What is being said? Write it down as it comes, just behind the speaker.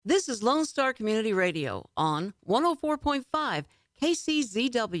This is Lone Star Community Radio on 104.5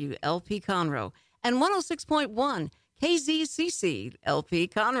 KCZW LP Conroe and 106.1 KZCC LP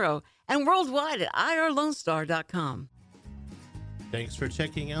Conroe and worldwide at irlonestar.com. Thanks for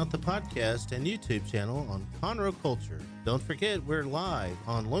checking out the podcast and YouTube channel on Conroe Culture. Don't forget, we're live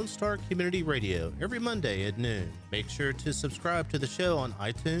on Lone Star Community Radio every Monday at noon. Make sure to subscribe to the show on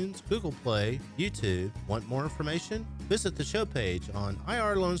iTunes, Google Play, YouTube. Want more information? Visit the show page on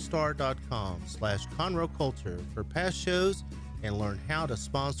irlonestar.com/Conroe Culture for past shows and learn how to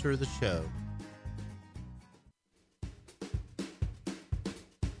sponsor the show.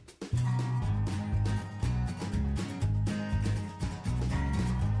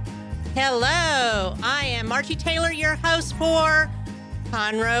 Hello, I am Margie Taylor, your host for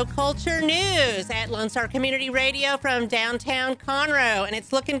Conroe Culture News at Lone Star Community Radio from downtown Conroe, and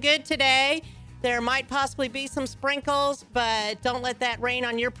it's looking good today. There might possibly be some sprinkles, but don't let that rain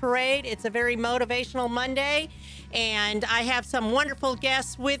on your parade. It's a very motivational Monday, and I have some wonderful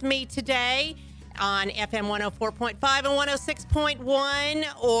guests with me today on FM 104.5 and 106.1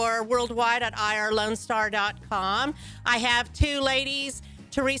 or worldwide at irlonestar.com. I have two ladies,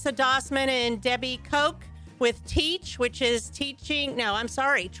 Teresa Dossman and Debbie Koch with TEACH, which is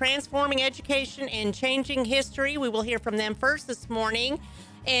Transforming Education and Changing History. We will hear from them first this morning.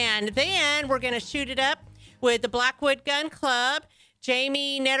 And then we're going to shoot it up with the Blackwood Gun Club.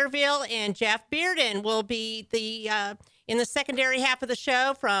 Jamie Netterville and Jeff Bearden will be in the secondary half of the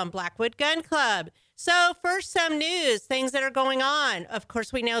show from Blackwood Gun Club. So first, some news, things that are going on. Of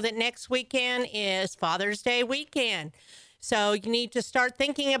course, we know that next weekend is Father's Day weekend. So you need to start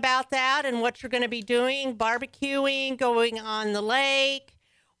thinking about that and what you're going to be doing, barbecuing, going on the lake,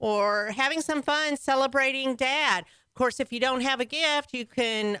 or having some fun celebrating Dad. Of course, if you don't have a gift, you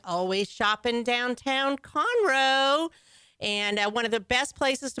can always shop in downtown Conroe. And one of the best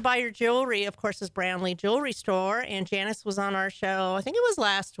places to buy your jewelry, of course, is Brownlee Jewelry Store. And Janice was on our show, I think it was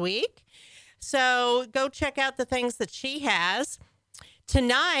last week. So go check out the things that she has.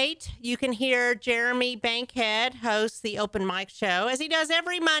 Tonight, you can hear Jeremy Bankhead host the open mic show, as he does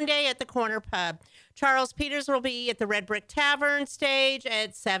every Monday at the Corner Pub. Charles Peters will be at the Red Brick Tavern stage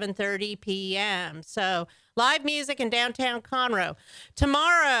at 7:30 p.m. So, live music in downtown Conroe.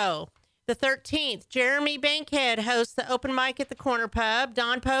 Tomorrow, the 13th, Jeremy Bankhead hosts the open mic at the Corner Pub.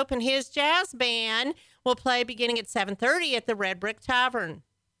 Don Pope and his jazz band will play beginning at 7:30 at the Red Brick Tavern.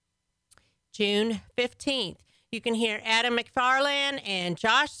 June 15th. You can hear Adam McFarland and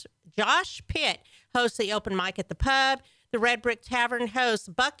Josh Pitt host the open mic at the pub. The Red Brick Tavern hosts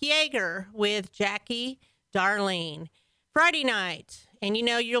Buck Yeager with Jackie Darlene. Friday night, and you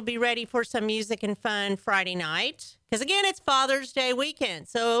know you'll be ready for some music and fun Friday night, because again, it's Father's Day weekend.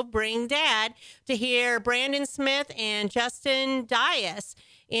 So bring Dad to hear Brandon Smith and Justin Dias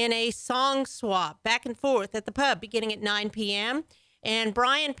in a song swap back and forth at the pub beginning at 9 p.m., and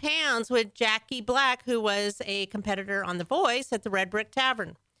Brian Pounds with Jackie Black, who was a competitor on The Voice at the Red Brick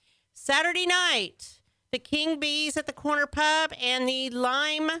Tavern. Saturday night, the King Bees at the Corner Pub and the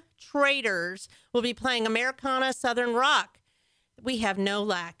Lime Traders will be playing Americana Southern Rock. We have no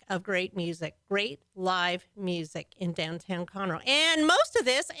lack of great music, great live music in downtown Conroe. And most of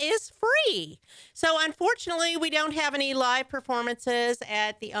this is free. So unfortunately, we don't have any live performances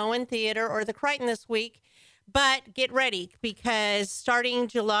at the Owen Theater or the Crichton this week. But get ready, because starting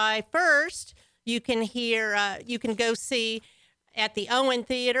July 1st, you can go see at the Owen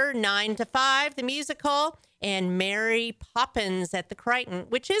Theater 9 to 5, the musical, and Mary Poppins at the Crichton,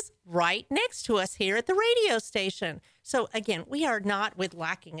 which is right next to us here at the radio station. So again, we are not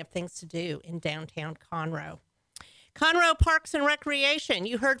lacking of things to do in downtown Conroe. Conroe Parks and Recreation.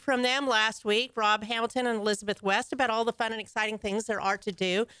 You heard from them last week, Rob Hamilton and Elizabeth West, about all the fun and exciting things there are to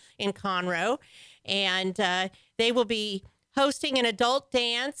do in Conroe. And they will be hosting an adult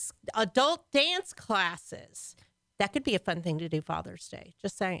dance classes. That could be a fun thing to do Father's Day,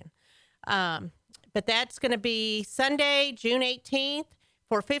 just saying. But that's going to be Sunday, June 18th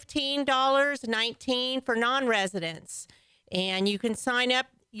for $15, $19 for non-residents. And you can sign up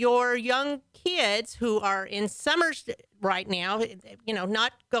your young kids who are in summers right now,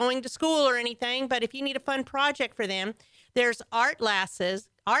 not going to school or anything, but if you need a fun project for them, there's art classes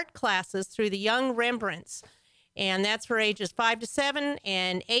through the Young Rembrandts, and that's for ages 5 to 7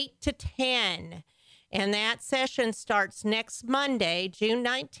 and 8 to 10. And that session starts next Monday, June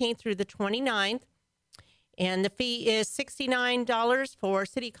 19th through the 29th. And the fee is $69 for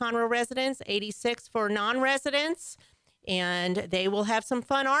City Conroe residents, $86 for non-residents. And they will have some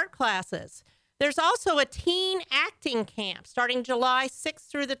fun art classes. There's also a teen acting camp starting July 6th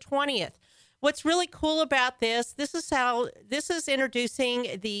through the 20th what's really cool about this is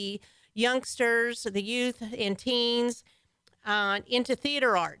introducing the youngsters, the youth and teens into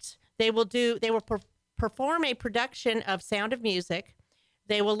theater arts. They will perform a production of Sound of Music.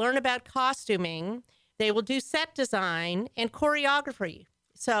 They will learn about costuming. They will do set design and choreography.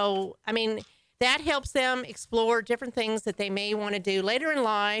 So, I mean, that helps them explore different things that they may want to do later in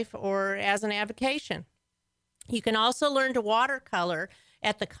life or as an avocation. You can also learn to watercolor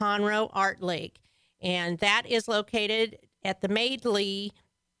at the Conroe Art League, and that is located at the Madeley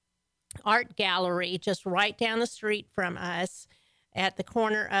Art Gallery, just right down the street from us at the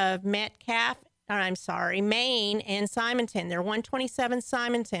corner of Main and Simonton. They're 127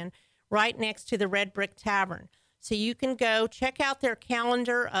 Simonton, right next to the Red Brick Tavern. So you can go check out their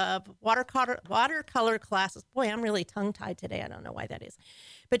calendar of watercolor classes. Boy, I'm really tongue-tied today. I don't know why that is.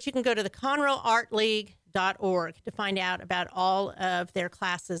 But you can go to the ConroeArtLeague.org to find out about all of their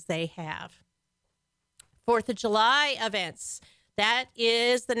classes they have. 4th of July events. That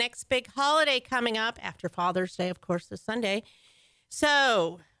is the next big holiday coming up after Father's Day, of course, this Sunday.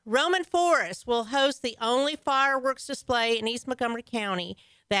 So Roman Forest will host the only fireworks display in East Montgomery County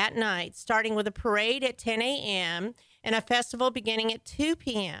that night, starting with a parade at 10 a.m. and a festival beginning at 2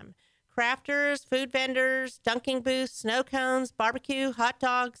 p.m. Crafters, food vendors, dunking booths, snow cones, barbecue, hot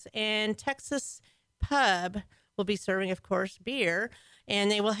dogs, and Texas Pub will be serving, of course, beer.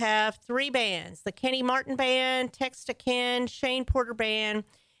 And they will have 3 bands, the Kenny Martin Band, Tex to Ken, Shane Porter Band,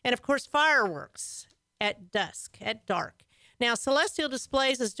 and, of course, fireworks at dark. Now, Celestial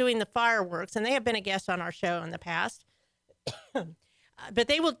Displays is doing the fireworks, and they have been a guest on our show in the past. But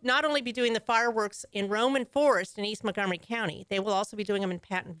they will not only be doing the fireworks in Roman Forest in East Montgomery County, they will also be doing them in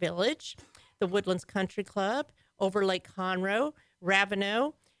Patton Village, the Woodlands Country Club, over Lake Conroe,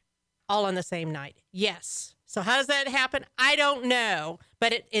 Ravenel, all on the same night. Yes. So how does that happen? I don't know,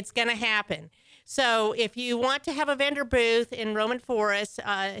 but it's going to happen. So if you want to have a vendor booth in Roman Forest,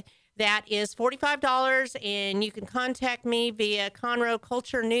 that is $45, and you can contact me via Conroe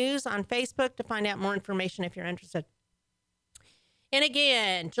Culture News on Facebook to find out more information if you're interested. And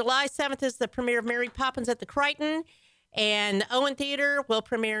again, July 7th is the premiere of Mary Poppins at the Crichton, and the Owen Theater will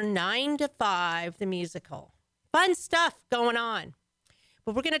premiere 9 to 5, the musical. Fun stuff going on.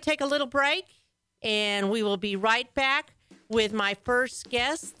 But we're going to take a little break, and we will be right back with my first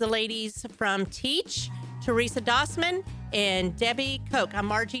guests, the ladies from Teach, Teresa Dossman and Debbie Koch. I'm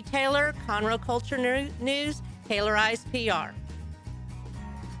Margie Taylor, Conroe Culture News, Taylorized PR.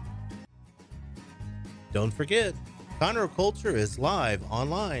 Don't forget, Conroe Culture is live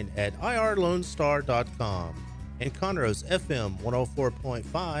online at irlonestar.com and Conroe's FM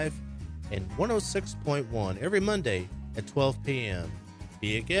 104.5 and 106.1 every Monday at 12 p.m.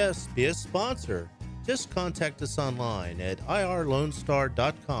 Be a guest, be a sponsor. Just contact us online at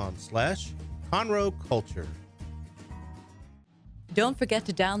irlonestar.com/Conroe Culture. Don't forget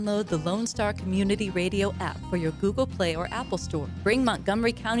to download the Lone Star Community Radio app for your Google Play or Apple Store. Bring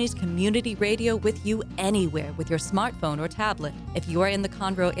Montgomery County's community radio with you anywhere with your smartphone or tablet. If you are in the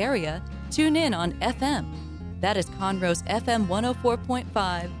Conroe area, tune in on FM. That is Conroe's FM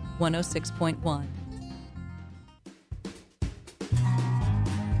 104.5, 106.1.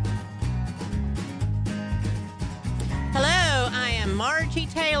 Hello, I am Margie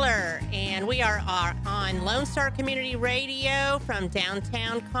Taylor, and we are on Lone Star Community Radio from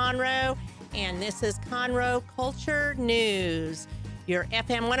downtown Conroe, and this is Conroe Culture News, your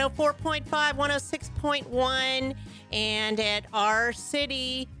FM 104.5, 106.1, and at our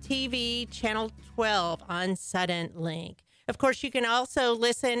city TV channel 12 on Sudden Link. Of course, you can also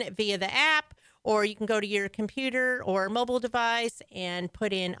listen via the app, or you can go to your computer or mobile device and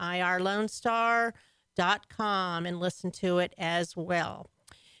put in irlonestar.com and listen to it as well.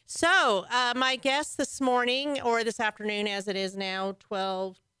 So my guests this morning, or this afternoon as it is now,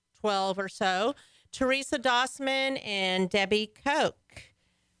 12 or so, Teresa Dossman and Debbie Koch.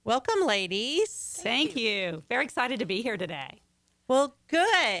 Welcome, ladies. Thank you. Very excited to be here today. Well,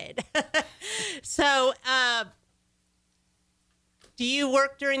 good. So do you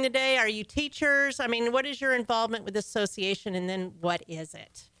work during the day? Are you teachers? I mean, what is your involvement with the association, and then what is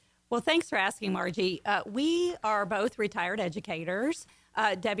it? Well, thanks for asking, Margie. We are both retired educators.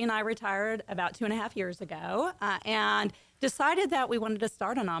 Debbie and I retired about 2.5 years ago and decided that we wanted to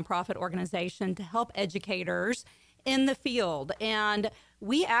start a nonprofit organization to help educators in the field. And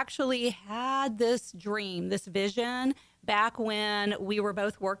we actually had this dream, this vision, back when we were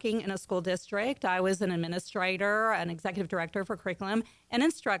both working in a school district. I was an administrator, an executive director for curriculum and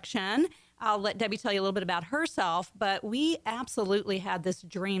instruction. I'll let Debbie tell you a little bit about herself, but we absolutely had this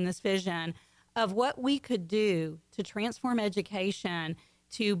dream, this vision of what we could do to transform education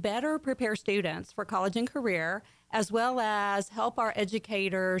to better prepare students for college and career, as well as help our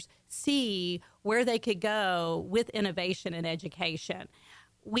educators see where they could go with innovation in education.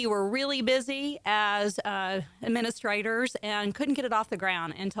 We were really busy as administrators and couldn't get it off the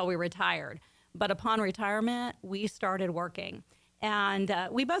ground until we retired. But upon retirement, we started working. And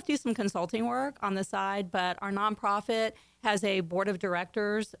we both do some consulting work on the side, but our nonprofit has a board of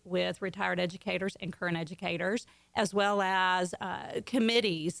directors with retired educators and current educators, as well as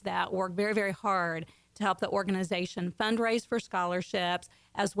committees that work very, very hard to help the organization fundraise for scholarships,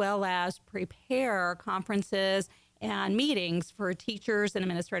 as well as prepare conferences and meetings for teachers and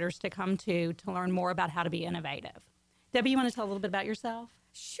administrators to come to learn more about how to be innovative. Debbie, you want to tell a little bit about yourself?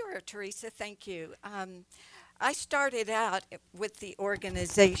 Sure, Teresa, thank you. I started out with the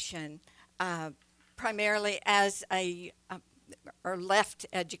organization primarily as or left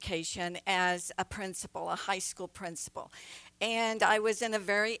education as a principal, a high school principal. And I was in a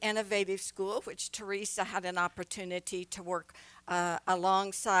very innovative school, which Teresa had an opportunity to work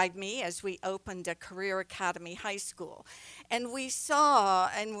alongside me as we opened a Career Academy High School. And we saw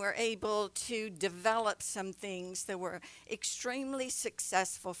and were able to develop some things that were extremely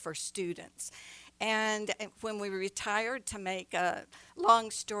successful for students. And when we retired, to make a long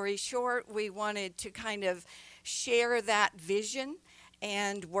story short, we wanted to kind of share that vision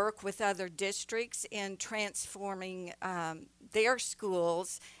and work with other districts in transforming their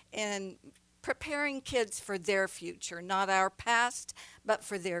schools and preparing kids for their future, not our past, but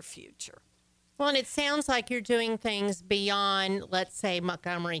for their future. Well, and it sounds like you're doing things beyond, let's say,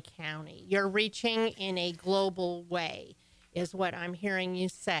 Montgomery County. You're reaching in a global way, is what I'm hearing you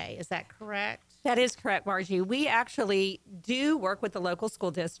say. Is that correct? That is correct, Margie. We actually do work with the local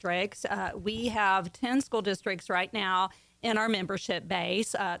school districts. We have 10 school districts right now in our membership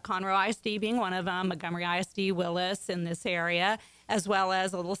base, Conroe ISD being one of them, Montgomery ISD, Willis in this area, as well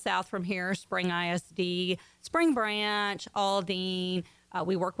as a little south from here, Spring ISD, Spring Branch, Aldine.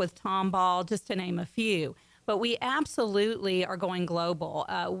 We work with Tomball, just to name a few. But we absolutely are going global.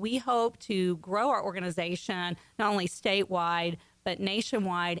 We hope to grow our organization not only statewide, but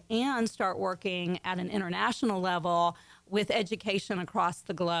nationwide, and start working at an international level with education across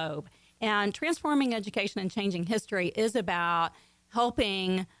the globe. And transforming education and changing history is about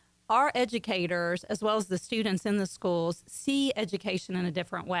helping our educators, as well as the students in the schools, see education in a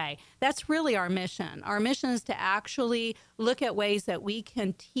different way. That's really our mission. Our mission is to actually look at ways that we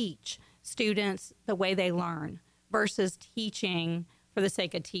can teach students the way they learn versus teaching for the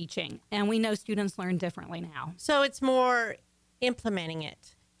sake of teaching. And we know students learn differently now. So it's more implementing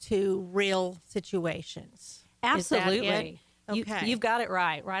it to real situations. Absolutely. Okay. You've got it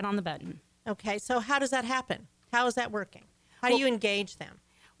right on the button. Okay, so how does that happen? How is that working? How do you engage them?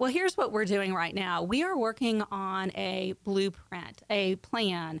 Well, here's what we're doing right now. We are working on a blueprint, a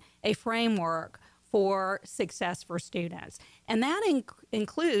plan, a framework for success for students. And that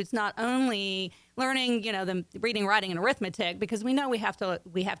includes not only learning, the reading, writing, and arithmetic, because we know we have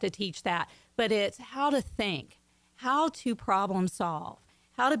to teach that, but it's how to think, how to problem solve,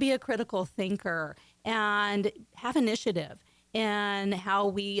 how to be a critical thinker, and have initiative in how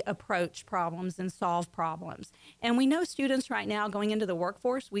we approach problems and solve problems. And we know students right now going into the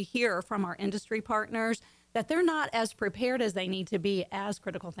workforce, we hear from our industry partners that they're not as prepared as they need to be as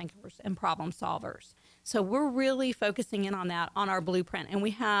critical thinkers and problem solvers. So we're really focusing in on that on our blueprint. And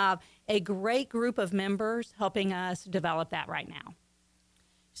we have a great group of members helping us develop that right now.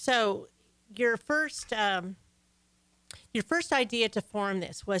 So your first idea to form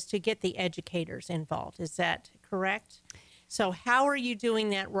this was to get the educators involved. Is that correct? So how are you doing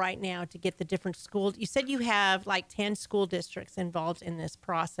that right now to get the different schools? You said you have like 10 school districts involved in this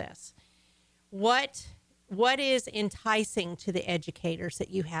process. What is enticing to the educators that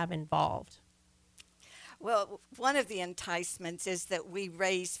you have involved? Well, one of the enticements is that we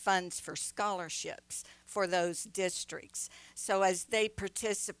raise funds for scholarships for those districts. So as they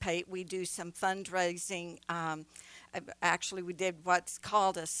participate, we do some fundraising. Actually, we did what's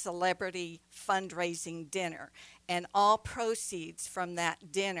called a celebrity fundraising dinner, and all proceeds from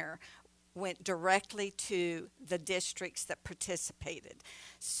that dinner went directly to the districts that participated.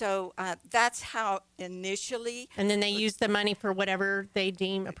 So that's how initially. And then they use the money for whatever they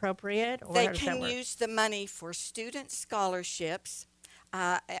deem appropriate? Or they can use the money for student scholarships,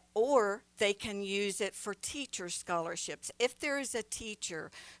 or they can use it for teacher scholarships. If there is a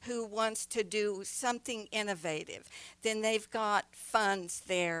teacher who wants to do something innovative, then they've got funds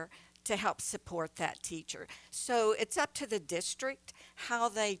there to help support that teacher. So it's up to the district how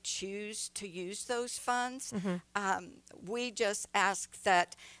they choose to use those funds. We just ask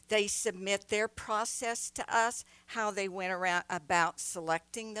that they submit their process to us, how they went around about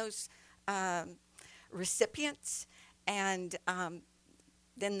selecting those recipients, and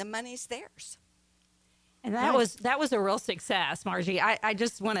then the money's theirs. And that was a real success, Margie. I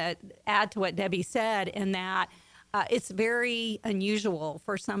just want to add to what Debbie said in that it's very unusual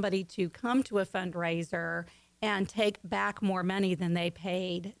for somebody to come to a fundraiser and take back more money than they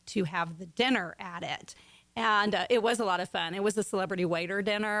paid to have the dinner at it. And it was a lot of fun. It was a celebrity waiter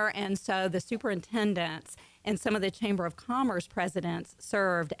dinner. And so the superintendents and some of the Chamber of Commerce presidents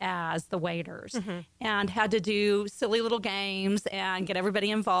served as the waiters and had to do silly little games and get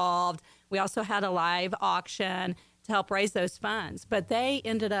everybody involved. We also had a live auction to help raise those funds. But they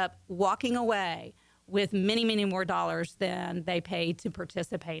ended up walking away with many, many more dollars than they paid to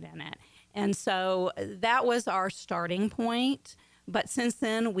participate in it. And so that was our starting point. But since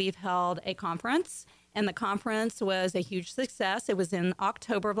then, we've held a conference, and the conference was a huge success. It was in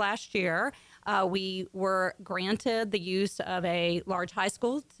October of last year. We were granted the use of a large high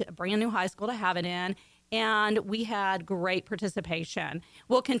school, a brand new high school to have it in, and we had great participation.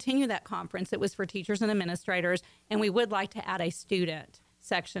 We'll continue that conference. It was for teachers and administrators, and we would like to add a student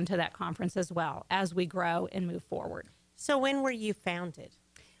section to that conference as well as we grow and move forward. So when were you founded?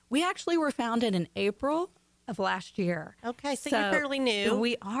 We actually were founded in April of last year. Okay, so you're fairly new.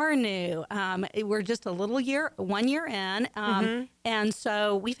 We are new. We're just a little 1 year in. And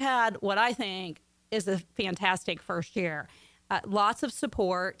so we've had what I think is a fantastic first year. Lots of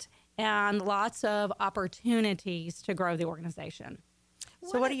support and lots of opportunities to grow the organization.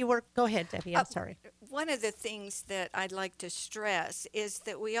 So what do you work? Go ahead, Debbie. I'm sorry. One of the things that I'd like to stress is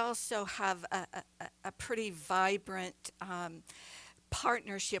that we also have a pretty vibrant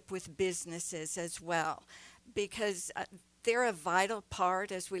partnership with businesses as well, because they're a vital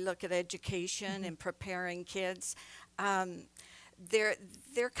part as we look at education and preparing kids.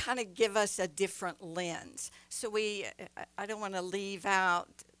 They're kind of give us a different lens. So I don't want to leave out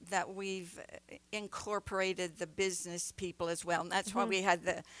that we've incorporated the business people as well, and that's why we had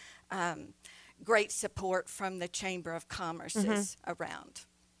the great support from the Chamber of Commerce around.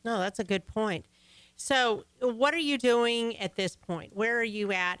 No, that's a good point. So what are you doing at this point? Where are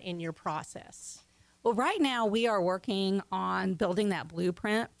you at in your process? Well, right now we are working on building that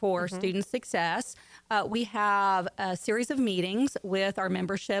blueprint for student success. We have a series of meetings with our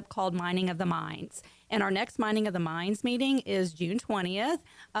membership called Mining of the Minds. And our next Mining of the Minds meeting is June 20th.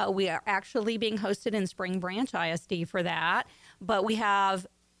 We are actually being hosted in Spring Branch ISD for that. But we have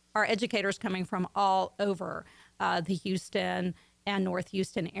our educators coming from all over the Houston and North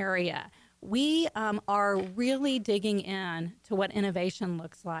Houston area. We are really digging in to what innovation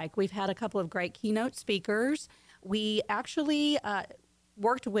looks like. We've had a couple of great keynote speakers. We actually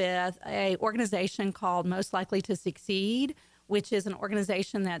worked with an organization called Most Likely to Succeed, which is an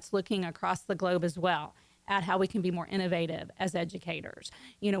organization that's looking across the globe as well at how we can be more innovative as educators.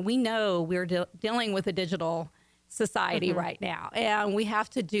 You know, we know we're dealing with a digital society right now, and we have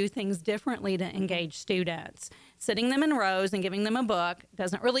to do things differently to engage students. Sitting them in rows and giving them a book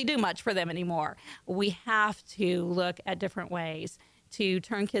doesn't really do much for them anymore. We have to look at different ways to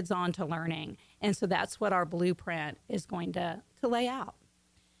turn kids on to learning, and so that's what our blueprint is going to lay out.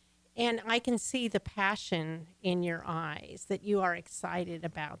 And I can see the passion in your eyes that you are excited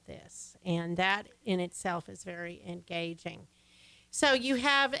about this, and that in itself is very engaging. So you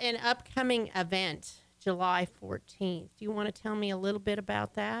have an upcoming event July 14th. Do you want to tell me a little bit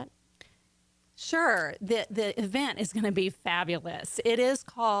about that? Sure. The event is going to be fabulous. It is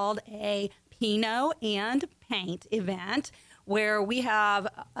called a Pinot and Paint event, where we have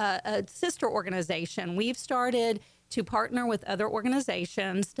a sister organization. We've started to partner with other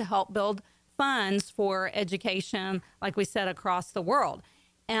organizations to help build funds for education, like we said, across the world.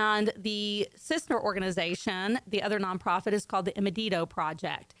 And the sister organization, the other nonprofit, is called the Imedito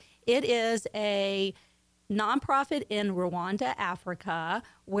Project. It is a nonprofit in Rwanda, Africa,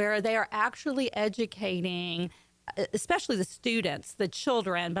 where they are actually educating, especially the students, the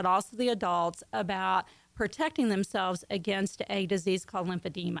children, but also the adults, about protecting themselves against a disease called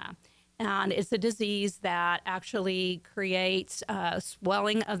lymphedema. And it's a disease that actually creates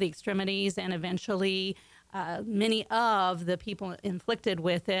swelling of the extremities, and eventually many of the people inflicted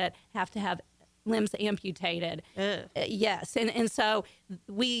with it have to have limbs amputated. Yes, and so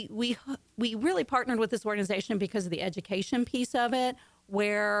we really partnered with this organization because of the education piece of it,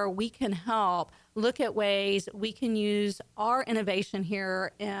 where we can help look at ways we can use our innovation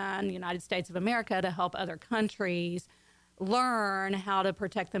here in the United States of America to help other countries learn how to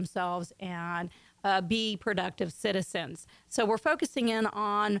protect themselves and be productive citizens. So we're focusing in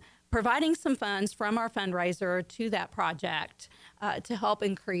on providing some funds from our fundraiser to that project to help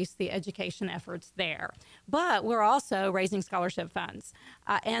increase the education efforts there. But we're also raising scholarship funds.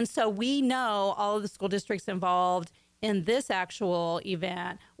 And so we know all of the school districts involved in this actual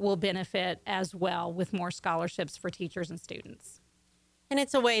event will benefit as well with more scholarships for teachers and students. And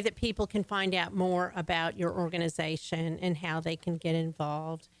it's a way that people can find out more about your organization and how they can get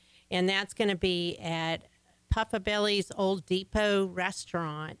involved. And that's going to be at Puffa Belly's Old Depot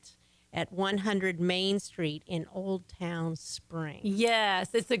Restaurant at 100 Main Street in Old Town Spring. Yes,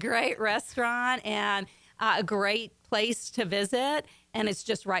 it's a great restaurant and a great place to visit, and it's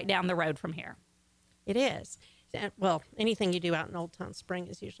just right down the road from here. It is. Well, anything you do out in Old Town Spring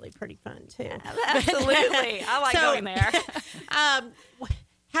is usually pretty fun, too. Absolutely. I like going there.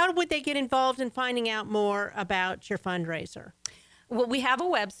 How would they get involved in finding out more about your fundraiser? Well, we have a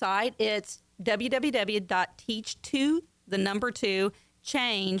website. It's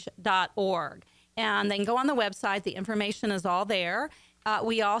www.teach2change.org. And they can go on the website. The information is all there.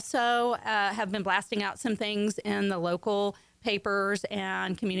 We also have been blasting out some things in the local papers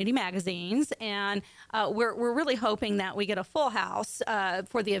and community magazines. And we're really hoping that we get a full house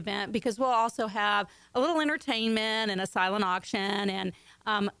for the event, because we'll also have a little entertainment and a silent auction and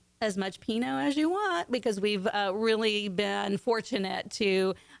as much Pinot as you want, because we've really been fortunate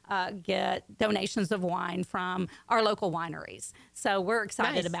to get donations of wine from our local wineries. So we're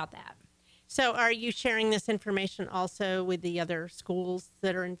excited about that. So are you sharing this information also with the other schools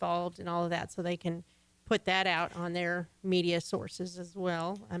that are involved in all of that, so they can put that out on their media sources as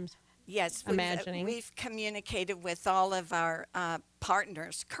well? Yes, imagining. We've communicated with all of our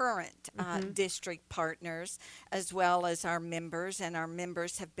partners, current district partners, as well as our members, and our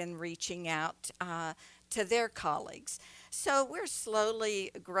members have been reaching out to their colleagues. So we're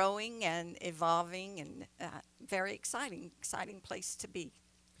slowly growing and evolving, and very exciting place to be.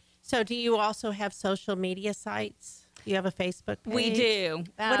 So do you also have social media sites? Do you have a Facebook page? We do.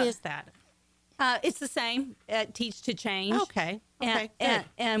 What is that? It's the same at Teach to Change. Okay.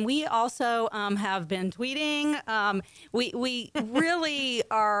 And we also have been tweeting. We really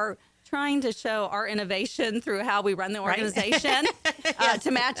are trying to show our innovation through how we run the organization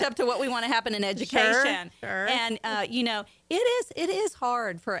to match up to what we want to happen in education. Sure. And it is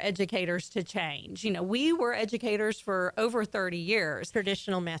hard for educators to change. We were educators for over 30 years.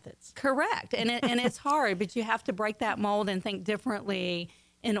 Traditional methods. Correct. And it's hard, but you have to break that mold and think differently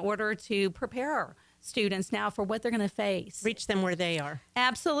in order to prepare students now for what they're going to face. Reach them where they are.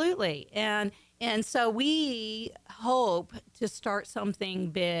 Absolutely. And so we hope to start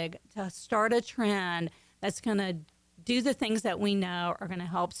something big, to start a trend that's going to do the things that we know are going to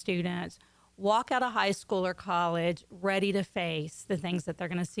help students walk out of high school or college ready to face the things that they're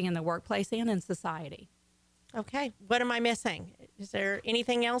going to see in the workplace and in society. Okay. What am I missing? Is there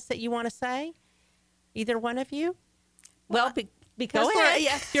anything else that you want to say? Either one of you? Well, because go ahead.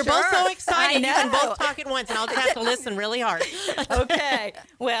 You're both so excited. You can both talk at once, and I'll just have to listen really hard. Okay.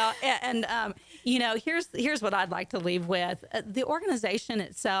 Well, and here's what I'd like to leave with. The organization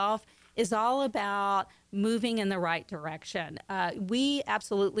itself is all about moving in the right direction. We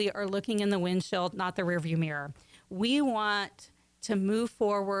absolutely are looking in the windshield, not the rearview mirror. We want to move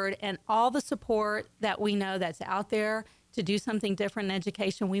forward, and all the support that we know that's out there to do something different in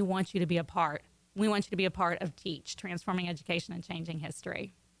education, we want you to be a part. We want you to be a part of Teach, transforming education and changing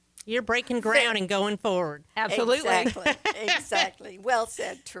history. You're breaking ground and going forward. Absolutely. Exactly. Well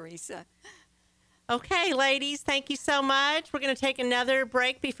said, Teresa. Okay, ladies, thank you so much. We're going to take another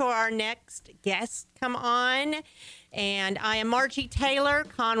break before our next guests come on. And I am Margie Taylor,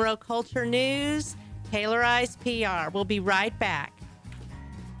 Conroe Culture News, Taylorized PR. We'll be right back.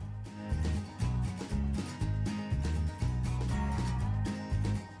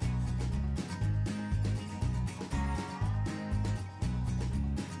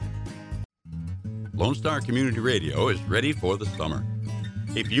 Lone Star Community Radio is ready for the summer.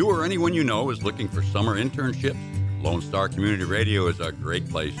 If you or anyone you know is looking for summer internships, Lone Star Community Radio is a great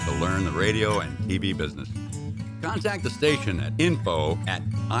place to learn the radio and TV business. Contact the station at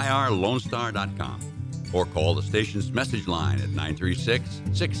info@irlonestar.com or call the station's message line at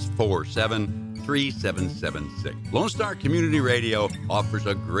 936-647-3776. Lone Star Community Radio offers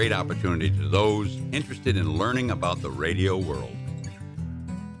a great opportunity to those interested in learning about the radio world.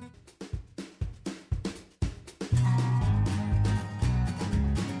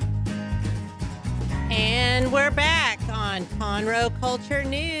 And we're back on Conroe Conroe Culture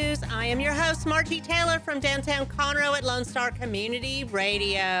News. I am your host, Margie Taylor from downtown Conroe at Lone Star Community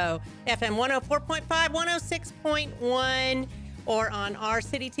Radio, FM 104.5, 106.1, or on our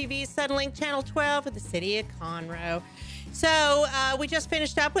City TV Suddenlink Channel 12 of the city of Conroe. So we just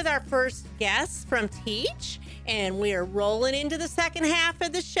finished up with our first guest from Teach, and we are rolling into the second half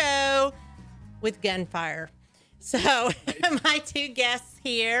of the show with gunfire. So my two guests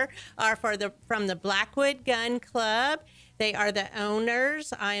here are from the Blackwood Gun Club. They are the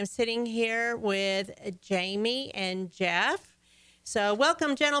owners. I am sitting here with Jamie and Jeff. So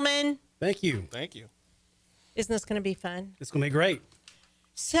welcome, gentlemen. Thank you. Thank you. Isn't this going to be fun? It's going to be great.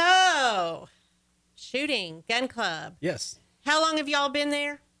 So, Shooting Gun Club. Yes. How long have y'all been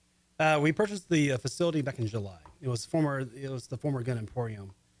there? We purchased the facility back in July. It was the former Gun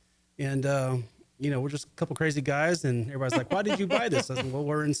Emporium. And, we're just a couple crazy guys, and everybody's like, why did you buy this? I said, well,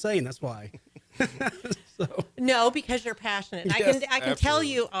 we're insane. That's why. No, because you're passionate. Yes, I can tell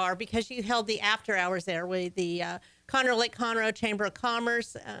you are, because you held the after hours there with the Conroe Lake Conroe Chamber of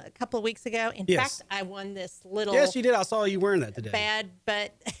Commerce a couple of weeks ago. In Yes. fact, I won this little Yes, you did. I saw you wearing that today. bad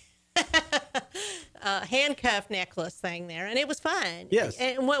but handcuff necklace thing there, and it was fun. Yes.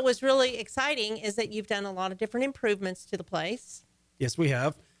 And what was really exciting is that you've done a lot of different improvements to the place. Yes, we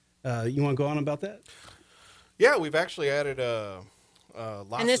have. You want to go on about that? Yeah, we've actually added lots.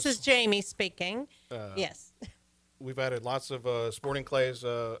 And this of, is Jamie speaking. Yes. We've added lots of sporting clays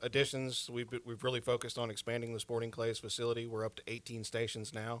additions. We've really focused on expanding the sporting clays facility. We're up to 18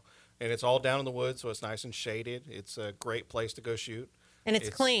 stations now, and it's all down in the woods, so it's nice and shaded. It's a great place to go shoot. And it's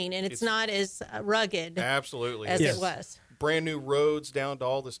clean, and it's not as rugged Absolutely. as Yes. it was. Brand new roads down to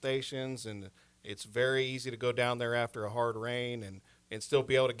all the stations, and it's very easy to go down there after a hard rain and still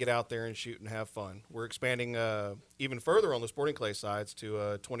be able to get out there and shoot and have fun. We're expanding even further on the sporting clay sides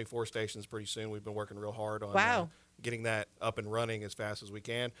to 24 stations pretty soon. We've been working real hard on getting that up and running as fast as we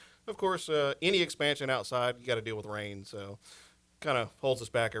can. Of course, any expansion outside, you got to deal with rain, so kind of holds us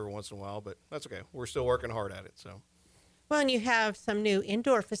back every once in a while, but that's okay. We're still working hard at it. So. Well, and you have some new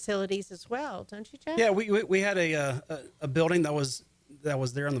indoor facilities as well, don't you, Jeff? Yeah, we had a building that was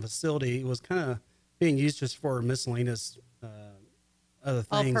there on the facility. It was kind of being used just for miscellaneous other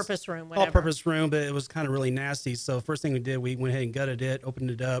things. All-purpose room, whatever. All-purpose room, but it was kind of really nasty. So first thing we did, we went ahead and gutted it, opened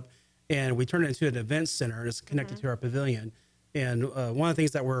it up, and we turned it into an event center. It's connected to our pavilion. And one of the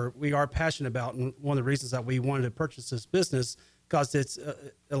things that we are passionate about, and one of the reasons that we wanted to purchase this business, because it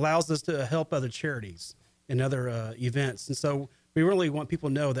allows us to help other charities and other events. And so we really want people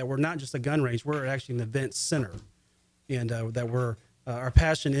to know that we're not just a gun range, we're actually an event center. And that our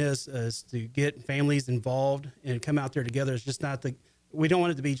passion is to get families involved and come out there together. It's just not we don't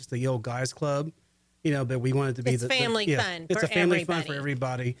want it to be just the old guys club, but we want it to be It's family fun It's for a family fun everybody. for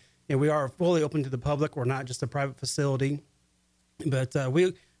everybody. And we are fully open to the public. We're not just a private facility. But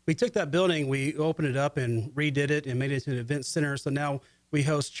we took that building, we opened it up and redid it and made it into an event center. So now we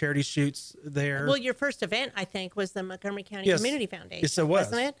host charity shoots there. Well, your first event, I think, was the Montgomery County Community Foundation. Yes, it was.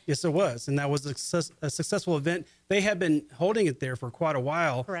 Wasn't it? Yes, it was. And that was a successful event. They had been holding it there for quite a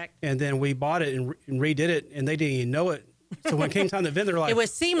while. Correct. And then we bought it and redid it, and they didn't even know it. So when it came time to the event, they're like, It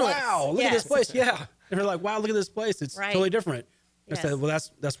was seamless. wow, look at this place. Yeah. And they're like, wow, look at this place. It's Right. totally different. Yes. I said, well,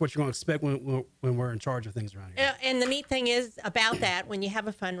 that's what you're going to expect when we're in charge of things around here. And the neat thing is about that, when you have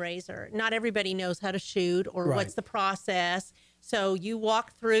a fundraiser, not everybody knows how to shoot or Right. what's the process. So you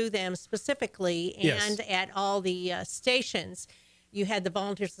walk through them specifically, Yes. and at all the stations, you had the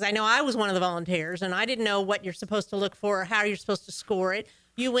volunteers. 'Cause I know I was one of the volunteers, and I didn't know what you're supposed to look for or how you're supposed to score it.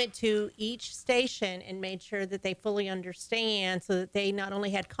 You went to each station and made sure that they fully understand, so that they not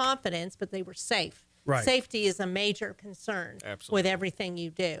only had confidence, but they were safe. Right. Safety is a major concern Absolutely. with everything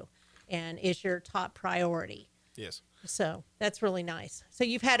you do, and is your top priority. Yes. So that's really nice. So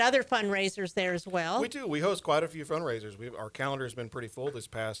you've had other fundraisers there as well. We do. We host quite a few fundraisers. Our calendar has been pretty full this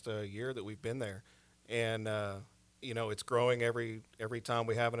past year that we've been there, and it's growing every time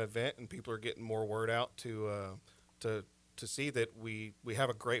we have an event, and people are getting more word out to see that we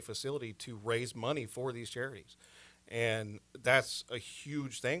have a great facility to raise money for these charities, and that's a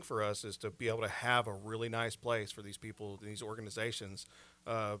huge thing for us, is to be able to have a really nice place for these people, these organizations,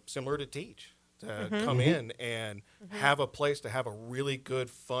 similar to Teach. To come in and have a place to have a really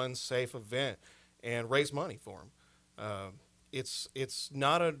good, fun, safe event and raise money for them. It's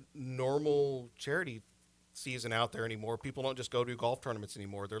not a normal charity season out there anymore. People don't just go to golf tournaments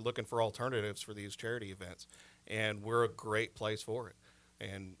anymore. They're looking for alternatives for these charity events, and we're a great place for it.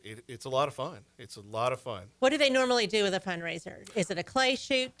 and it's a lot of fun. It's a lot of fun. What do they normally do with a fundraiser? Is it a clay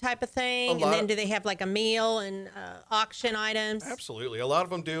shoot type of thing? And then do they have like a meal and auction items? Absolutely. A lot of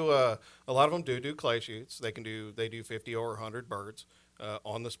them do clay shoots. They do 50 or 100 birds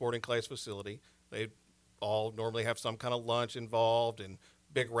on the Sporting Clays facility. They all normally have some kind of lunch involved and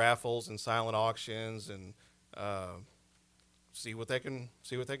big raffles and silent auctions and see what they can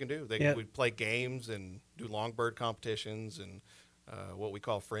do. We play games and do long bird competitions and what we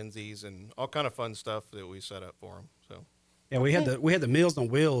call frenzies and all kind of fun stuff that we set up for them. So yeah, we had the Meals on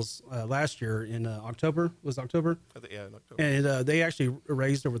Wheels last year in October. It was October? Yeah, in October. And they actually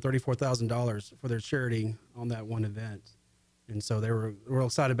raised over $34,000 for their charity on that one event. And so they were real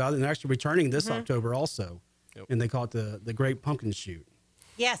excited about it. And they're actually returning this October also. Yep. And they call it the Great Pumpkin Shoot.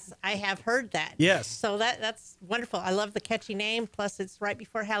 Yes, I have heard that. Yes. So that's wonderful. I love the catchy name. Plus, it's right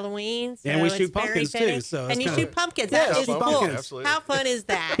before Halloween. So and we shoot it's very pumpkins fitting. too. So and you shoot pumpkins. Yeah, That is shoot cool. pumpkins. Absolutely. How fun is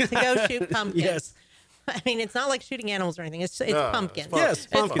that to go shoot pumpkins? Yes. I mean, it's not like shooting animals or anything. It's pumpkins. Yes,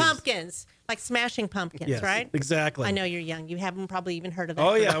 pumpkins. It's pumpkins. Like smashing pumpkins, Yes, right? exactly. I know you're young. You haven't probably even heard of that.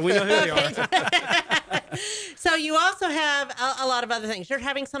 Oh, yeah, we know who they are. So you also have a lot of other things. You're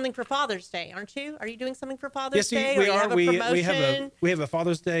having something for Father's Day, aren't you? Are you doing something for Father's Day? We or you are. have a promotion? We have a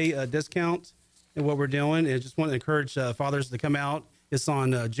Father's Day discount in what we're doing. And just want to encourage fathers to come out. It's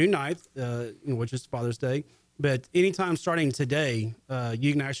on June 9th, which is Father's Day. But anytime starting today,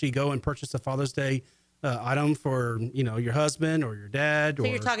 you can actually go and purchase a Father's Day item for your husband or your dad. So or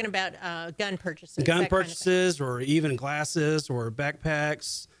you're talking about gun purchases. gun that purchases, kind of or even glasses or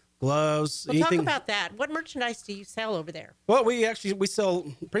backpacks, gloves. well, anything. talk about that. What merchandise do you sell over there? Well, we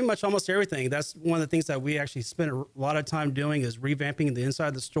sell pretty much almost everything. That's one of the things that we actually spend a lot of time doing is revamping the inside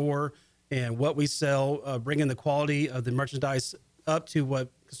of the store and what we sell, bringing the quality of the merchandise up to what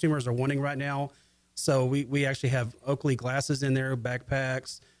consumers are wanting right now. So we actually have Oakley glasses in there,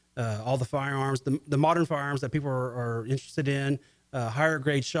 backpacks, all the firearms, the modern firearms that people are interested in, higher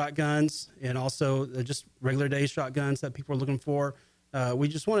grade shotguns, and also just regular day shotguns that people are looking for. We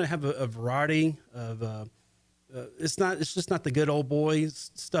just want to have a variety of. It's just not the good old boy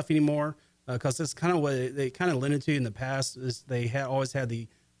stuff anymore, because it's kind of what they kind of lended to in the past. Is they always had the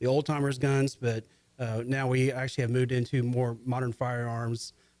old timers guns, but now we actually have moved into more modern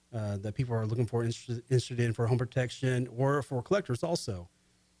firearms that people are looking for, interested in for home protection or for collectors also.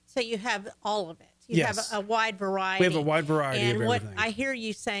 So you have all of it. You Yes. have a wide variety. We have a wide variety and of what everything. I hear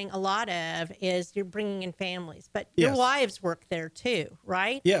you saying a lot of is you're bringing in families, but Yes. your wives work there too,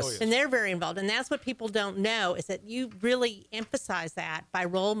 right? Yes. Oh, yes. And they're very involved. And that's what people don't know is that you really emphasize that by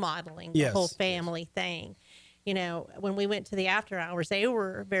role modeling the Yes. whole family thing. You know, when we went to the after hours, they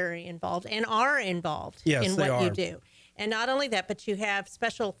were very involved and are involved Yes, in they what you are. do. And not only that, but you have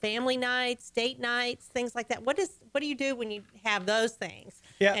special family nights, date nights, things like that. What do you do when you have those things?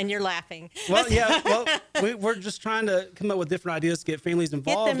 Yeah. And you're laughing. Well, yeah. Well, we're just trying to come up with different ideas to get families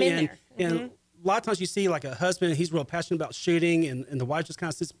involved. them in and, there. And Mhm. a lot of times you see like a husband, he's real passionate about shooting, and the wife just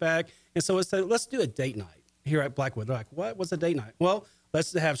kind of sits back. And so it's let's do a date night here at Blackwood. They're like, what? What's a date night? Well,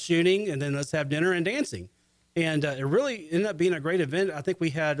 let's have shooting, and then let's have dinner and dancing. And it really ended up being a great event. I think we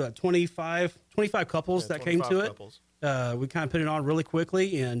had 25 couples that came to 25 it. couples. We kind of put it on really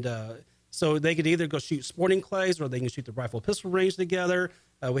quickly, and so they could either go shoot sporting clays or they can shoot the rifle pistol range together.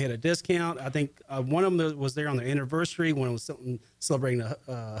 We had a discount. I think one of them was there on their anniversary, one was celebrating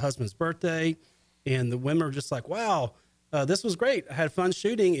a husband's birthday, and the women were just like, "Wow, this was great. I had fun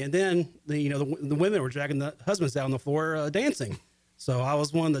shooting." And then the women were dragging the husbands down the floor dancing. So I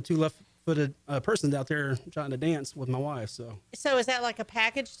was one of the two left-footed persons out there trying to dance with my wife. So is that like a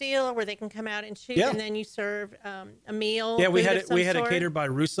package deal where they can come out and shoot, Yeah. and then you serve a meal? Yeah, we food had of it. some We had it sort? catered by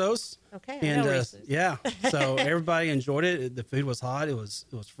Russo's. Okay, I and know Russo's. yeah, so everybody enjoyed it. The food was hot. It was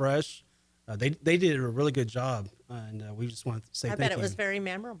fresh. They did a really good job, and we just want to say I thank bet you. it was very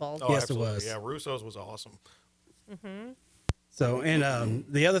memorable. Oh, Yes, it absolutely. was. Yeah, Russo's was awesome. So, and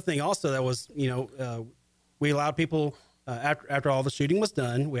the other thing also that was, we allowed people after all the shooting was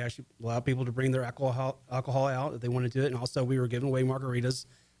done, we actually allowed people to bring their alcohol out if they wanted to do it, and also we were giving away margaritas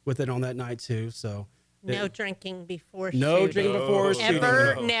with it on that night too. So No drinking before no shooting. drinking before shooting.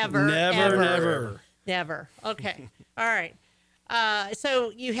 Ever, No. never, Never, ever. never. Never. Okay. All right.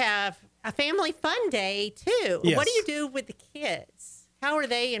 So you have a family fun day too. Yes. What do you do with the kids? How are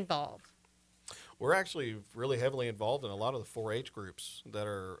they involved? We're actually really heavily involved in a lot of the 4-H groups that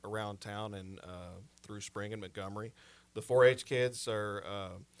are around town and through Spring and Montgomery. The 4-H kids are,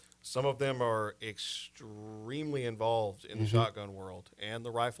 some of them are extremely involved in the shotgun world and the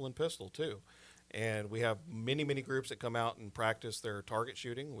rifle and pistol too. And we have many, many groups that come out and practice their target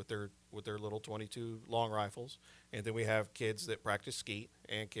shooting with their little 22 long rifles. And then we have kids that practice skeet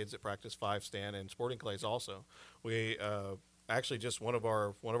and kids that practice 5-stand and sporting clays also. We actually just one of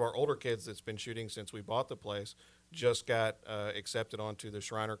our older kids that's been shooting since we bought the place just got accepted onto the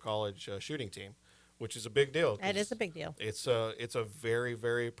Shriner College shooting team, which is a big deal. That is a big deal. It's a very,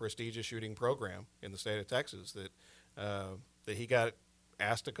 very prestigious shooting program in the state of Texas that he got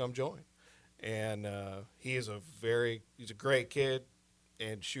asked to come join. And he's a great kid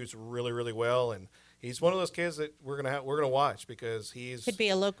and shoots really, really well. And he's one of those kids that we're gonna watch because could be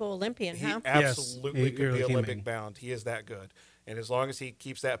a local Olympian, he huh? absolutely Yes, could be he Olympic may. bound. He is that good. And as long as he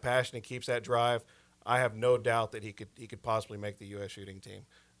keeps that passion and keeps that drive, I have no doubt that he could possibly make the U.S. shooting team.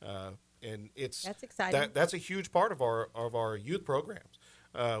 And That's exciting. That's a huge part of our youth programs.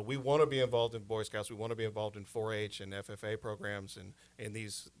 We want to be involved in Boy Scouts. We want to be involved in 4-H and FFA programs and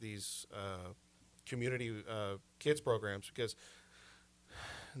these community kids programs because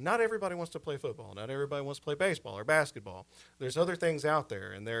not everybody wants to play football. Not everybody wants to play baseball or basketball. There's other things out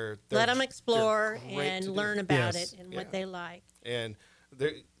there, and let them explore they're great and to do. learn about Yes. it and what they like. And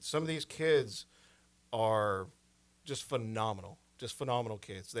some of these kids are just phenomenal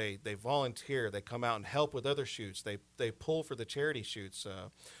kids. They volunteer. They come out and help with other shoots. They pull for the charity shoots.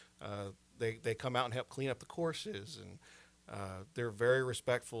 They come out and help clean up the courses, and they're very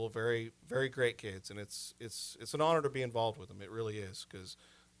respectful, very, very great kids. And it's an honor to be involved with them. It really is because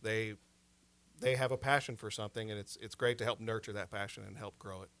they have a passion for something, and it's great to help nurture that passion and help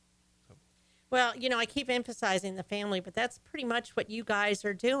grow it. Well, I keep emphasizing the family, but that's pretty much what you guys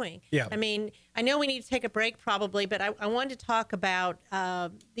are doing. Yeah. I mean, I know we need to take a break probably, but I wanted to talk about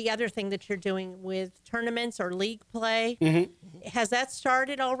the other thing that you're doing with tournaments or league play. Mm-hmm. Has that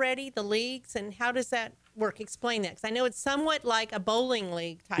started already, the leagues, and how does that work? Explain that, because I know it's somewhat like a bowling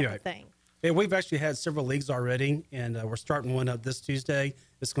league type of thing. Yeah, we've actually had several leagues already, and we're starting one up this Tuesday.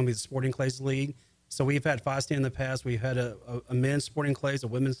 It's going to be the Sporting Clays League. So we've had 5-stand in the past. We've had a men's sporting clays, a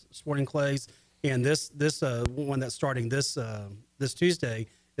women's sporting clays, and this one that's starting this Tuesday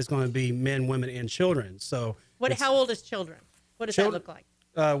is going to be men, women, and children. So How old is children? What does that look like?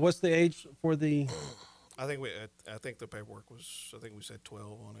 What's the age for the? I think the paperwork was. I think we said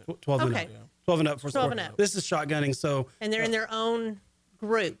 12 on it. 12 and Okay. up. 12 and up for 12 sport. and up. This is shotgunning. So And they're in their own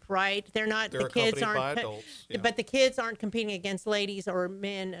group, right? They're not. They're the kids accompanied aren't. by adults, yeah. But the kids aren't competing against ladies or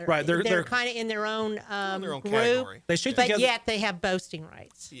men. Right, They're kind of in their own Their own group. category. they shoot But together. yet they have boasting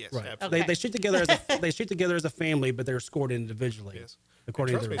rights. Yes, Right. absolutely. Okay. They shoot together as a family, but they're scored individually. Yes.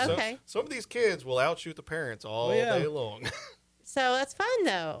 According to Trust the me, Okay. some of these kids will outshoot the parents all yeah. day long. So that's fun,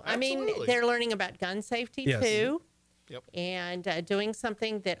 though. I mean, Absolutely. they're learning about gun safety Yes. too, Yep. and doing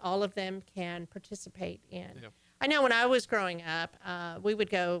something that all of them can participate in. Yep. I know when I was growing up, we would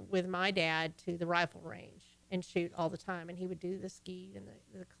go with my dad to the rifle range and shoot all the time, and he would do the skeet and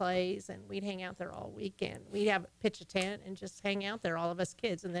the clays, and we'd hang out there all weekend. We'd pitch a tent and just hang out there, all of us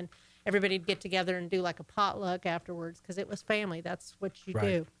kids, and then everybody'd get together and do like a potluck afterwards because it was family. That's what you Right.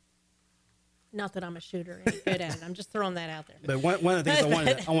 do. Not that I'm a shooter any good at it. I'm just throwing that out there. But one of the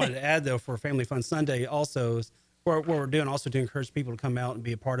things I wanted to add though for Family Fun Sunday also is what we're doing also to encourage people to come out and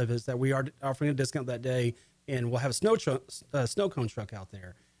be a part of it is that we are offering a discount that day, and we'll have a snow cone truck out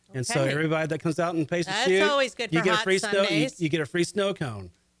there. And so Okay. everybody that comes out and pays to That's shoot, always good you for get hot a free snow. Sundays. You get a free snow cone.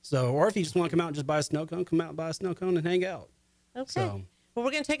 So, or if you just want to come out and just buy a snow cone, come out and buy a snow cone and hang out. Okay. So- Well,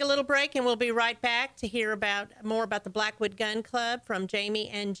 we're going to take a little break, and we'll be right back to hear more about the Blackwood Gun Club from Jamie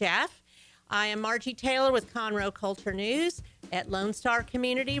and Jeff. I am Margie Taylor with Conroe Culture News at Lone Star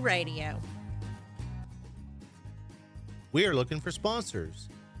Community Radio. We are looking for sponsors.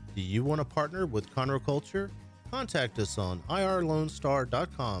 Do you want to partner with Conroe Culture? Contact us on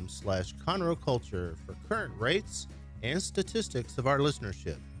irlonestar.com/Conroe Culture for current rates and statistics of our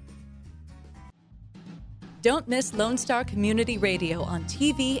listenership. Don't miss Lone Star Community Radio on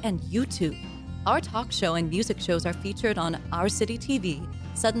TV and YouTube. Our talk show and music shows are featured on Our City TV,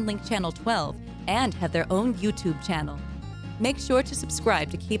 Suddenlink Channel 12, and have their own YouTube channel. Make sure to subscribe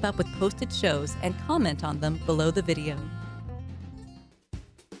to keep up with posted shows and comment on them below the video.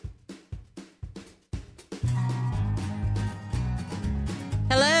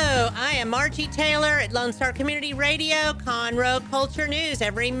 Hello, I am Margie Taylor at Lone Star Community Radio, Conroe Culture News,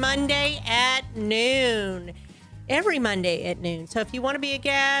 every Monday at noon. Every Monday at noon. So if you want to be a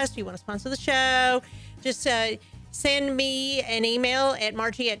guest, you want to sponsor the show, just send me an email at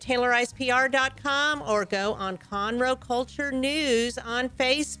margie@tayloricepr.com or go on Conroe Culture News on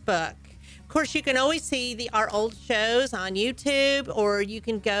Facebook. Of course, you can always see our old shows on YouTube, or you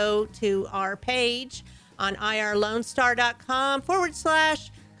can go to our page on irlonestar.com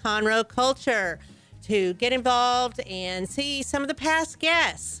Conroe Culture to get involved and see some of the past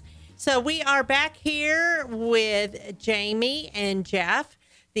guests. So we are back here with Jamie and Jeff,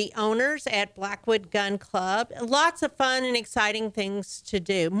 the owners at Blackwood Gun Club. Lots of fun and exciting things to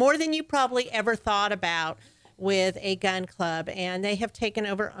do, more than you probably ever thought about with a gun club. And they have taken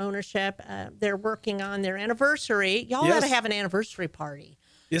over ownership. They're working on their anniversary. Y'all Yes. ought to have an anniversary party.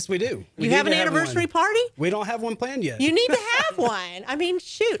 Yes, we do. We You need have an to anniversary one. party? We don't have one planned yet. You need to have one. I mean,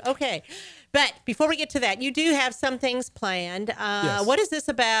 shoot. Okay. But before we get to that, you do have some things planned. Yes. What is this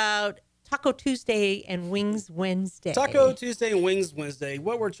about Taco Tuesday and Wings Wednesday? Taco Tuesday and Wings Wednesday.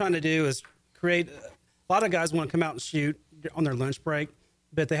 What we're trying to do is create. A lot of guys want to come out and shoot on their lunch break,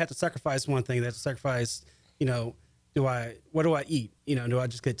 but they have to sacrifice one thing. They have to sacrifice, what do I eat? Do I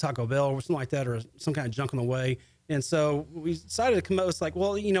just get Taco Bell or something like that, or some kind of junk on the way? And so we decided to come up with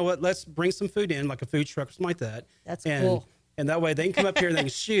well, you know what? Let's bring some food in, like a food truck or something like that. That's and, cool. And that way they can come up here and they can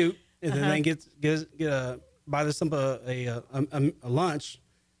shoot, and then they can buy this a lunch,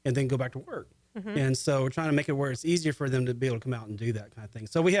 and then go back to work. And so we're trying to make it where it's easier for them to be able to come out and do that kind of thing.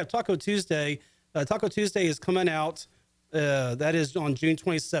 So we have Taco Tuesday. Taco Tuesday is coming out. That is on June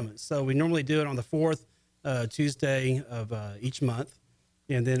 27th. So we normally do it on the fourth Tuesday of each month.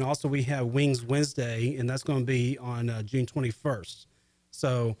 And then also we have Wings Wednesday, and that's going to be on June 21st.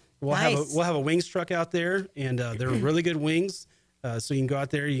 So we'll have a wings truck out there, and they're really good wings. So you can go out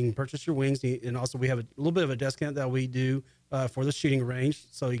there, you can purchase your wings, and also we have a little bit of a discount that we do for the shooting range.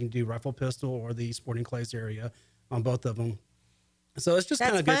 So you can do rifle, pistol, or the sporting clays area on both of them. So it's just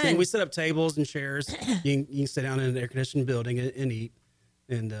kind of a good thing. We set up tables and chairs. You can sit down in an air-conditioned building and eat.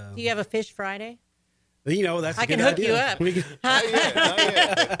 And Do you have a Fish Friday? That's a I good can hook idea. you up. Not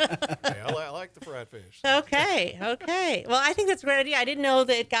yet. Yeah, I like the fried fish. Okay. Well, I think that's a great idea. I didn't know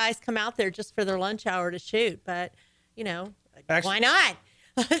that guys come out there just for their lunch hour to shoot, but, why not?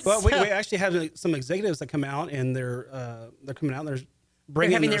 Well, we actually have some executives that come out, and they're coming out. And they're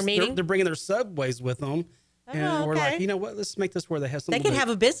bringing having their meeting? They're bringing their subways with them, and we're okay. like, you know what? Let's make this where they have something. They can have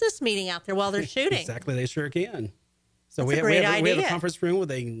a business meeting out there while they're shooting. Exactly, they sure can. So That's we a have, great we have idea. a conference room where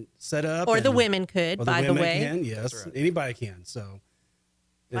they can set up, Or the women could, or by the women way. Can, yes, right. anybody can. So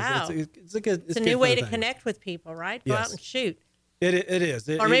Wow. it's a good. It's a new way to connect with people, right? Go out Yes. and shoot. It is.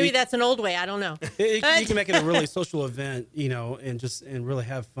 Or maybe that's an old way. I don't know. You can make it a really social event, and really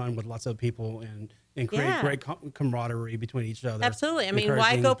have fun with lots of people and create Yeah. great camaraderie between each other. Absolutely. I mean, why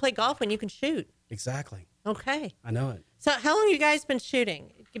Encouraging- go play golf when you can shoot? Exactly. Okay. I know it. So how long have you guys been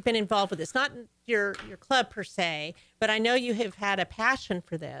shooting? You've been involved with this? Not your club per se, but I know you have had a passion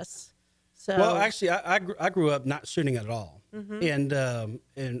for this. So Well, actually, I grew up not shooting at all, Mm-hmm.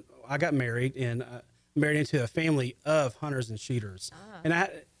 and I got married and married into a family of hunters and shooters. And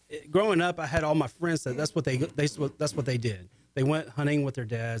growing up, I had all my friends that's what they did. They went hunting with their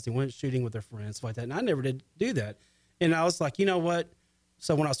dads. They went shooting with their friends, stuff like that. And I never did do that. And I was like, you know what?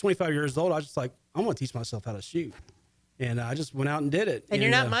 So when I was 25 years old, I was just like, I'm going to teach myself how to shoot. And I just went out and did it. and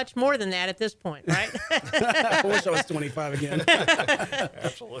you're not much more than that at this point, right? I wish I was 25 again.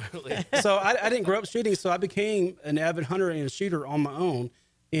 Absolutely. So I didn't grow up shooting, so I became an avid hunter and a shooter on my own.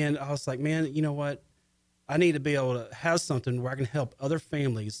 And I was like, man, you know what? I need to be able to have something where I can help other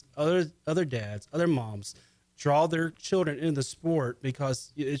families, other dads, other moms draw their children into the sport,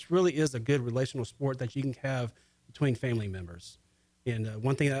 because it really is a good relational sport that you can have between family members. And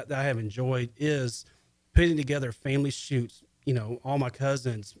one thing that I have enjoyed is putting together family shoots, all my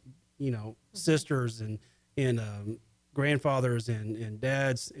cousins, sisters and grandfathers and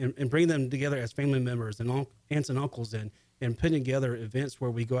dads, and bring them together as family members and aunts and uncles, and putting together events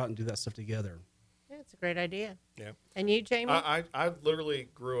where we go out and do that stuff together. Yeah, it's a great idea. Yeah. And you, Jamie? I literally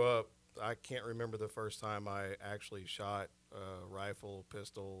grew up. I can't remember the first time I actually shot a rifle,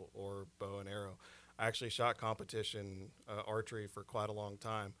 pistol, or bow and arrow. I actually shot competition archery for quite a long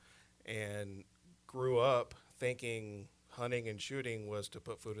time, and grew up thinking hunting and shooting was to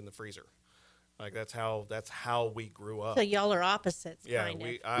put food in the freezer. Like that's how we grew up. So y'all are opposites, Yeah, kind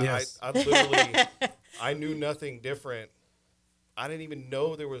of. Yes. I literally, I knew nothing different. I didn't even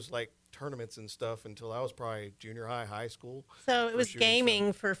know there was like tournaments and stuff until I was probably junior high school. So it for was shooting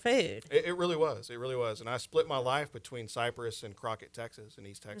gaming stuff. for food. It really was. It really was. And I split my life between Cypress and Crockett, Texas, in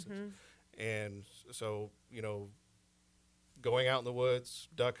East Texas. And so, going out in the woods,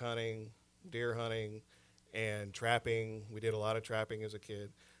 duck hunting, deer hunting, and trapping. We did a lot of trapping as a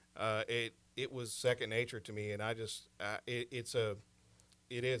kid. It was second nature to me, and I just it's a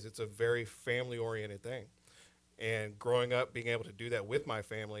very family oriented thing. And growing up, being able to do that with my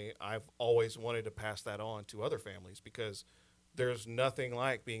family, I've always wanted to pass that on to other families, because there's nothing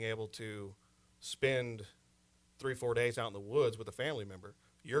like being able to spend 3-4 days out in the woods with a family member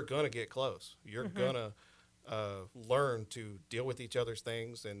you're going to get close. You're going to learn to deal with each other's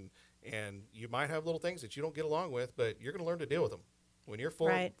things, and you might have little things that you don't get along with, but you're going to learn to deal with them. When you're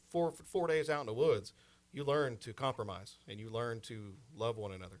four days out in the woods, you learn to compromise and you learn to love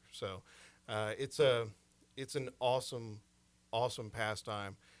one another. So it's an awesome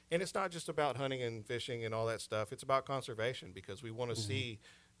pastime. And it's not just about hunting and fishing and all that stuff. It's about conservation, because we want to see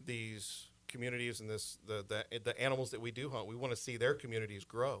these communities and the animals that we do hunt. We want to see their communities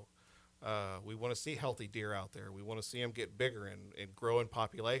grow. We want to see healthy deer out there. We want to see them get bigger and grow in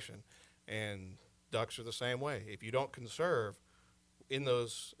population. And ducks are the same way. If you don't conserve in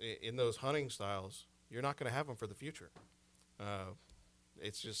those hunting styles, you're not going to have them for the future.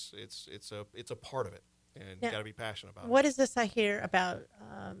 It's a part of it. And you got to be passionate about it. What is this I hear about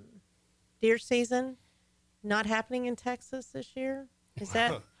deer season not happening in Texas this year? Is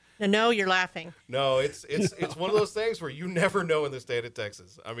that no? You're laughing. No, it's one of those things where you never know in the state of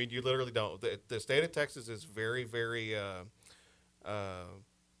Texas. I mean, you literally don't. The state of Texas is very, very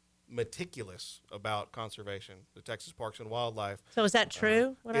meticulous about conservation. The Texas Parks and Wildlife. So is that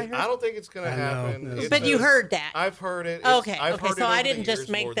true? What I heard? I don't think it's going to happen. But you heard that. I've heard it. Okay. So I didn't just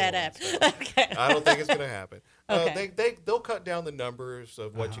make that up. Okay. I don't think it's going to happen. Okay. They'll cut down the numbers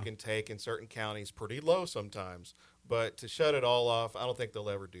of what you can take in certain counties pretty low sometimes. But to shut it all off, I don't think they'll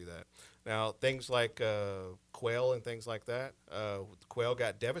ever do that. Now, things like quail and things like that, quail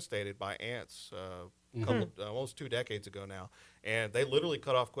got devastated by ants almost 2 decades ago now. And they literally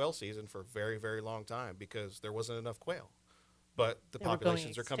cut off quail season for a very, very long time because there wasn't enough quail. But the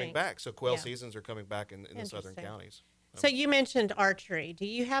populations are coming back. So quail seasons are coming back in the southern counties. So you mentioned archery. Do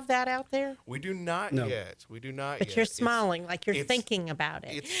you have that out there? We do not yet. We do not yet. But you're smiling like you're thinking about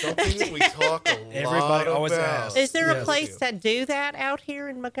it. It's something that we talk a lot Everybody always about. asks. Is there a place that do that out here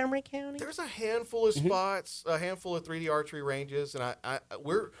in Montgomery County? There's a handful of spots, a handful of 3D archery ranges, and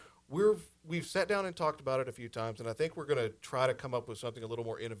we've sat down and talked about it a few times, and I think we're going to try to come up with something a little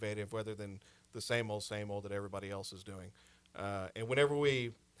more innovative rather than the same old that everybody else is doing. And whenever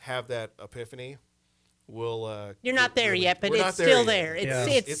we have that epiphany, we'll. You're not there yet, but it's still there.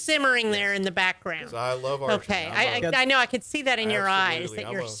 It's simmering there in the background. I love archery. Okay, I know. I could see that in your eyes that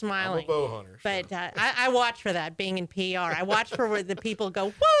you're smiling. I'm a bow hunter. But I watch for that being in PR. I watch for where the people go,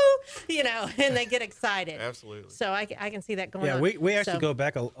 woo, and they get excited. Absolutely. So I can see that going on. Yeah, we actually go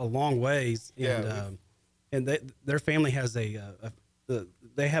back a long ways, and their family has they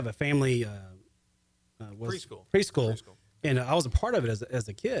have a family preschool. And I was a part of it as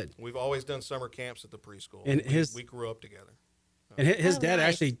a kid. We've always done summer camps at the preschool. And we grew up together. And his dad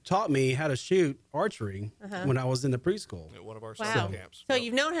actually taught me how to shoot archery when I was in the preschool. At one of our summer camps. So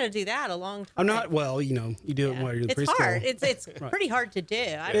you've known how to do that a long time. I'm not, you do it while you're in the preschool. It's hard. It's pretty hard to do.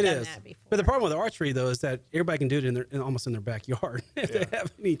 I've done that before. But the problem with archery, though, is that everybody can do it almost in their backyard if they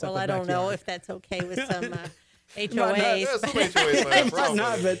have any type of backyard. Well, I don't know if that's okay with some HOAs.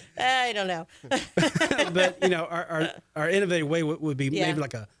 I don't know. But our innovative way would be maybe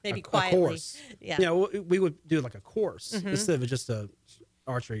like a course. Yeah. We would do like a course instead of just a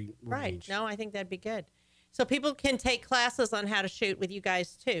archery range. Right. No, I think that'd be good. So people can take classes on how to shoot with you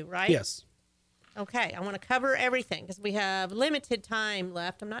guys too, right? Yes. Okay. I want to cover everything because we have limited time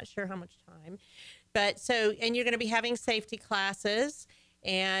left. I'm not sure how much time, but and you're going to be having safety classes.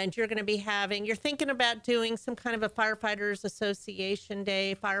 And you're going to be you're thinking about doing some kind of a Firefighters Association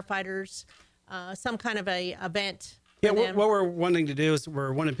Day, some kind of a event. Yeah, what we're wanting to do is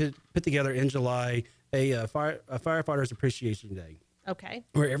we're wanting to put together in July a Firefighters Appreciation Day. Okay.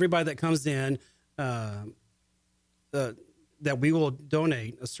 Where everybody that comes in, that we will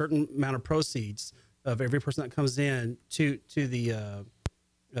donate a certain amount of proceeds of every person that comes in to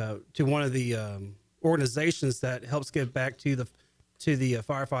one of the organizations that helps give back to the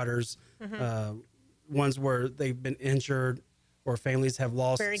firefighters, ones where they've been injured or families have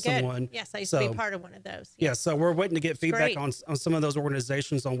lost someone. Yes, I used to be part of one of those. Yeah, so we're waiting to get feedback on some of those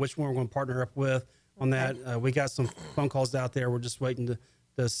organizations on which one we're going to partner up with on that. We got some phone calls out there. We're just waiting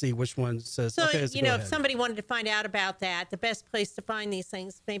to see which one says, so, okay, if somebody wanted to find out about that, the best place to find these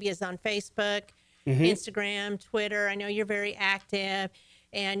things maybe is on Facebook, Instagram, Twitter. I know you're very active.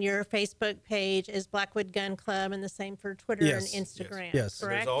 And your Facebook page is Blackwood Gun Club, and the same for Twitter and Instagram. Yes.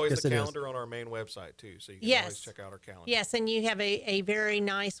 Correct? There's always a calendar on our main website, too, so you can always check out our calendar. Yes, and you have a very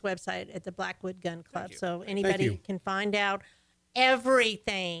nice website at the Blackwood Gun Club, so anybody can find out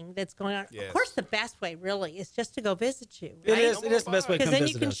everything that's going on. Yes. Of course, the best way, really, is just to go visit you. Right? It is the best way to come because then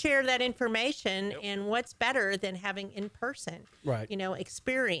visit you can us. share that information, and what's better than having in-person,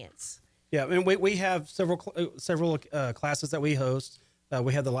 experience. Yeah, and we have several classes that we host.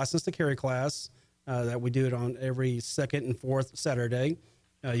 We have the License to Carry class that we do it on every second and fourth Saturday.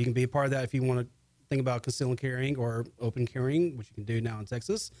 You can be a part of that if you want to think about concealed carrying or open carrying, which you can do now in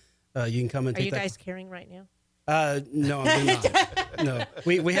Texas. You can come and Are take you that. guys carrying right now? No, I'm not. No,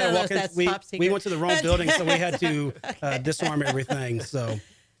 we had to walk in. That's top We secret. went to the wrong building, so we had to disarm everything. So,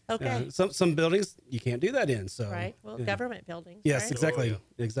 Okay. some buildings you can't do that in. So, Right. Well, yeah. government buildings. Yes, right? exactly,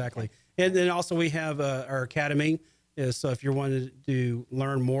 exactly. And then also we have our academy. So if you're wanting to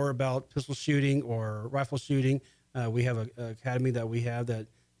learn more about pistol shooting or rifle shooting, we have a academy that we have that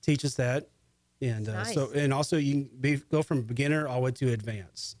teaches that. And Nice. and also you can go from beginner all the way to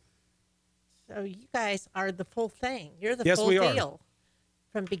advanced. So you guys are the full thing. You're the Yes, full we are. deal.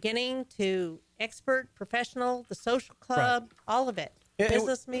 From beginning to expert, professional, the social club, all of it. And-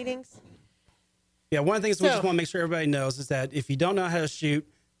 Business meetings. Yeah, one of the things we So- just want to make sure everybody knows is that if you don't know how to shoot,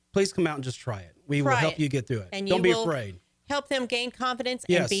 please come out and just try it. We will Try help it. you get through it. And Don't you be will afraid. Help them gain confidence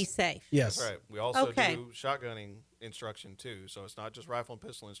and Yes. be safe. Yes. That's right. We also Okay. do shotgunning instruction too, so it's not just rifle and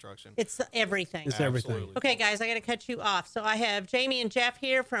pistol instruction. It's everything. It's everything. Absolutely. Okay, guys, I got to cut you off. So I have Jamie and Jeff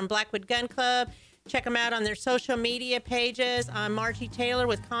here from Blackwood Gun Club. Check them out on their social media pages. I'm Margie Taylor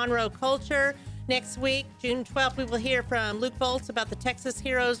with Conroe Culture. Next week, June 12th, we will hear from Luke Volz about the Texas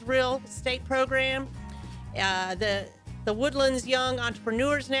Heroes Real Estate Program, the Woodlands Young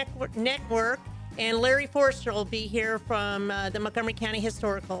Entrepreneurs Network, and Larry Forster will be here from the Montgomery County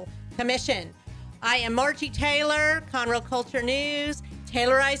Historical Commission. I am Margie Taylor, Conroe Culture News,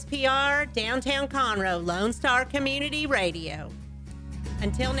 Taylorized PR, Downtown Conroe, Lone Star Community Radio.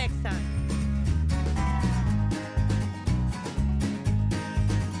 Until next time.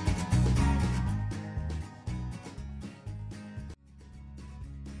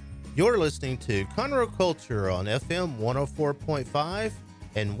 You're listening to Conroe Culture on FM 104.5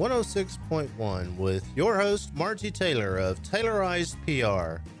 and 106.1 with your host, Margie Taylor of Taylorized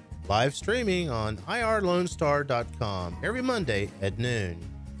PR. Live streaming on irlonestar.com every Monday at noon.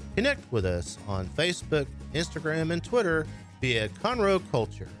 Connect with us on Facebook, Instagram, and Twitter via Conroe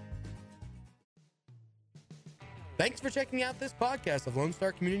Culture. Thanks for checking out this podcast of Lone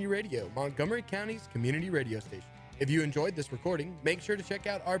Star Community Radio, Montgomery County's community radio station. If you enjoyed this recording, make sure to check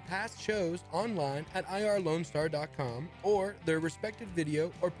out our past shows online at irlonestar.com or their respective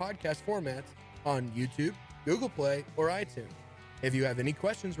video or podcast formats on YouTube, Google Play, or iTunes. If you have any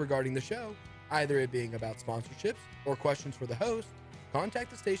questions regarding the show, either it being about sponsorships or questions for the host, contact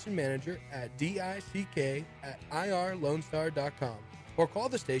the station manager at dick@irlonestar.com or call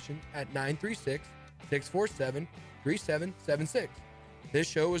the station at 936-647-3776. This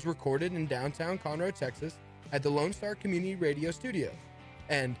show was recorded in downtown Conroe, Texas at the Lone Star Community Radio Studios,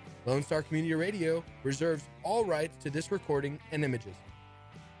 and Lone Star Community Radio reserves all rights to this recording and images.